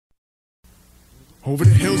Over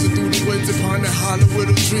the hills and through the woods, upon the hollow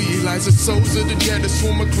willow tree lies the souls of the dead, a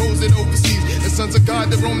swarm of crows that overseas. The sons of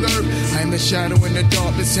God that roam the earth. I am the shadow in the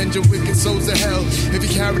darkness, send your wicked souls to hell. If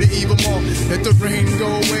you carry the evil mark, let the rain go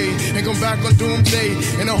away and come back on doomsday.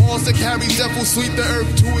 And a horse that carries death will sweep the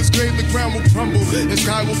earth to his grave. The ground will crumble, the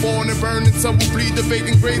sky will fall and burn, and some will bleed the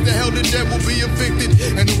vacant grave. The hell, the dead will be evicted,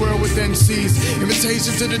 and the world will then cease.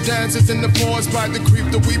 Invitation to the dancers in the forest by the creep.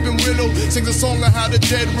 The weeping willow sings a song of how the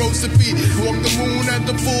dead rose to feet. Walk the moon at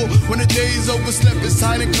the full when the day's overslept. The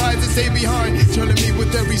silent cries that stay behind, trailing me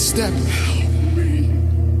with every step. Help me,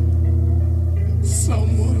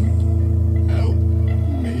 someone help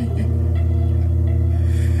me.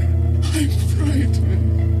 I'm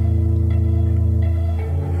frightened.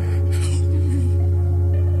 Help me.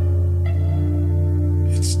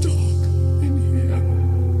 It's dark in here.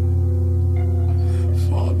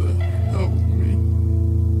 Father, help me.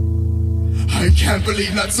 I can't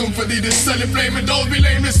believe not soon for thee this sunny flame, and don't be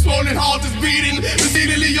lame, this swollen heart is beating.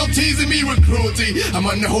 Repeatedly you're teasing me with cruelty. I'm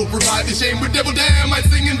under hope, revive the shame with devil damn, I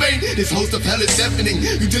sing in vain. This host of hell is deafening.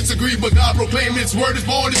 You disagree, but God proclaim its word is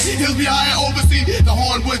born. Its hills be high, oversee the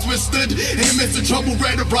hornwoods withstood. In the midst of trouble,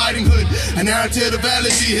 Red Riding Hood. A narrative of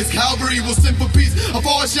elegy, his Calvary will sing for peace. Of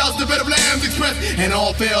all shouts the bed of lambs express, and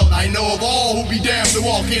all failed. I know of all who be damned to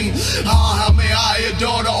walk in. Ah, how may I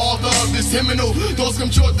adore the author of this hymnal? Those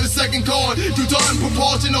come short the second chord. Due to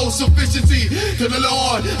unproportional sufficiency to the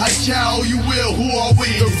Lord, I shall, you will, who are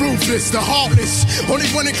we? The ruthless, the heartless. Only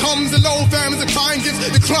when it comes to low famines and fine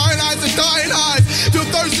gifts, the crying eyes and dying eyes. Feel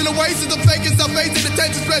thirst in the wastes of the fakest, the faces, the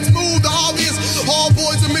tension spreads smooth, the obvious. All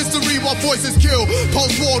boys a mystery while voices kill.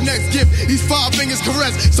 Post-war next gift, these 5 fingers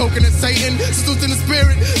caress. Soaking in Satan, seduced in the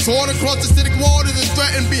spirit. Sworn across the acidic waters is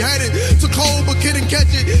threatened, beheaded. Took hold but couldn't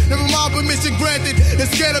catch it. Never mind permission granted. And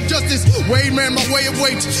scared of justice. Weighed man my way of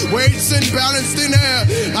weight. Weighed sin balanced in air.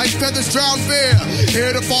 Like feathers drown fear.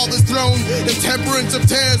 Hear the Father's throne. The temperance of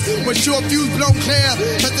tears. When sure fuse blown clear.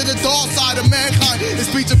 Cut to the dark side of mankind. The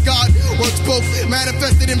speech of God. Words spoke.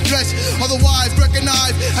 Manifested in flesh. Otherwise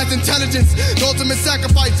recognized as intelligence. The ultimate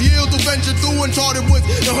sacrifice. Yield to venture through uncharted woods.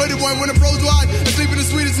 The hooded one when it blows wide. Asleep in the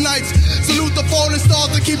sweetest nights. Salute the fallen stars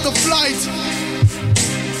to keep the flight.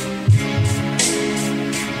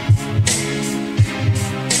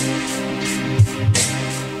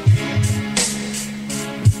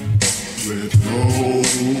 With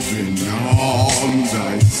open arms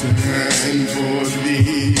I stand for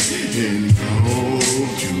thee, in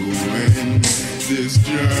hope to end this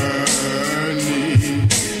journey.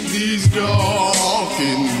 These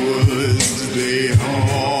darkened woods, they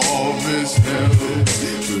harvest hell,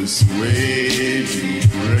 persuade to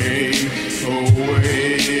break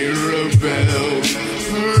away, rebel,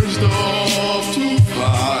 purged off to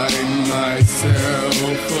find myself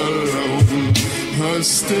alone. A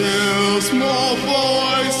still small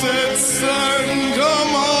voice said, son,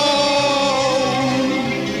 come on.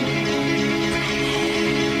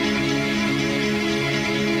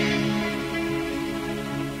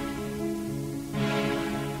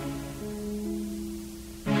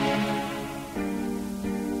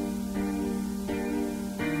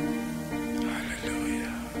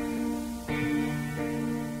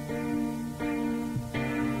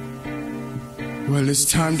 Well, it's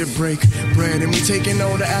time to break bread, and we taking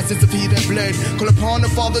all the assets of he that bled. Call upon the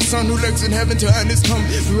Father, Son, who lurks in heaven to earn his come.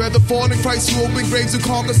 We are the fallen Christ who opened graves, who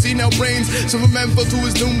conquer sin now reigns. So remember to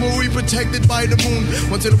his doom, will we protected by the moon.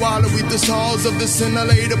 Once in a while, I weep the sorrows of the sin I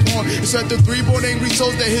laid upon. It's at the 3 born angry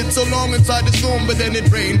souls that hid so long inside the storm, but then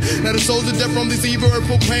it rained. Now the souls of death from this evil earth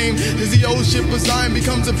proclaim. As the old ship of Zion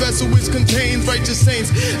becomes a vessel which contains righteous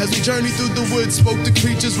saints. As we journey through the woods, spoke the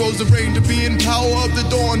creatures, rose the rain to be in power of the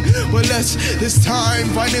dawn. Well, let's this time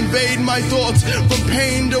find invade my thoughts, from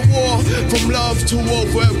pain to war, from love to war,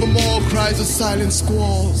 forevermore. Cries of silent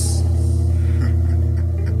squalls.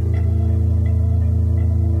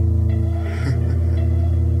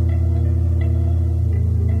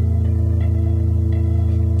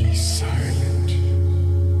 Be silent.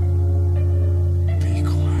 Be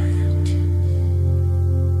quiet.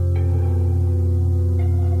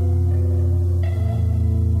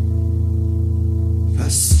 The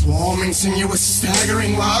swarming, sinuous,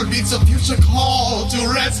 staggering wild beats of future call to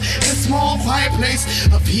rest. In small quiet place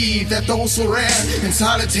of heat that those so rare and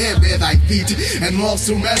solitaire bear thy feet, and walks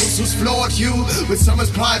through meadows whose floored you with summer's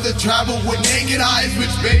pride that travel with naked eyes which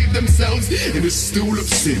bathe themselves in a stool of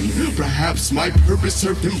sin. Perhaps my purpose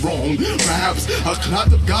served him wrong. Perhaps a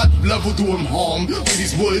cloud of God's love will do him harm. With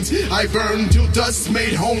these woods I burned till dust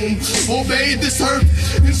made home. Obeyed this earth,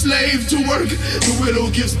 enslaved to work. The willow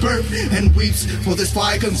gives birth and weeps, for this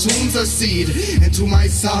fire consumes her seed. And to my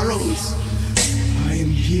sorrows I am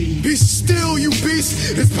here. Be still, you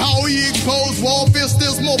beast. His power he exposed. Warfare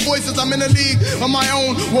still more voices. I'm in a league of my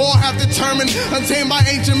own. War half determined, untamed by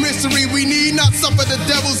ancient mystery. We need not suffer the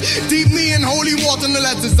devils. Deep me in holy water, no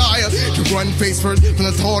less desire to run face first from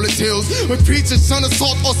the tallest hills. With preachers, son of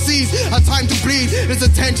salt or seas, a time to bleed. There's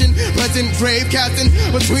attention, present grave casting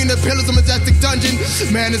between the pillars of majestic dungeon.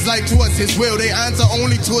 Man is like to us, his will. They answer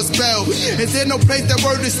only to a spell. Is there no place that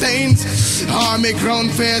word disdains? I make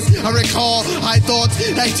ground fairs. I recall, I thought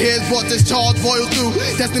like tears brought this charge boil through.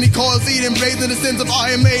 Destiny calls, Eden, raising the sins of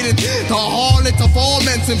Iron Maiden. The harlot of all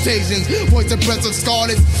men's temptations. Voice of breath of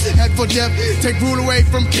scarlet, head for death. Take rule away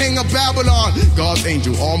from King of Babylon. God's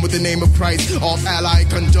angel, armed with the name of Christ. Off ally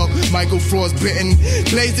conduct, Michael Frost bitten.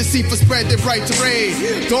 Blaze the sea for spread their bright terrain.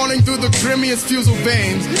 Dawning through the grimiest fusel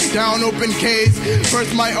veins. Down open caves,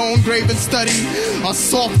 first my own grave and study. A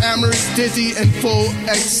soft amorous dizzy and full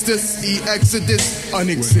ecstasy. Exodus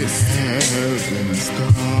unexist. Heaven's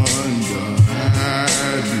thunder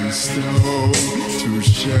had bestowed to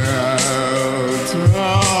shelter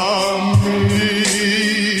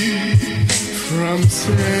me from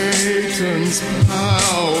Satan's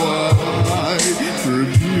power, I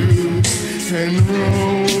rebuke and roll.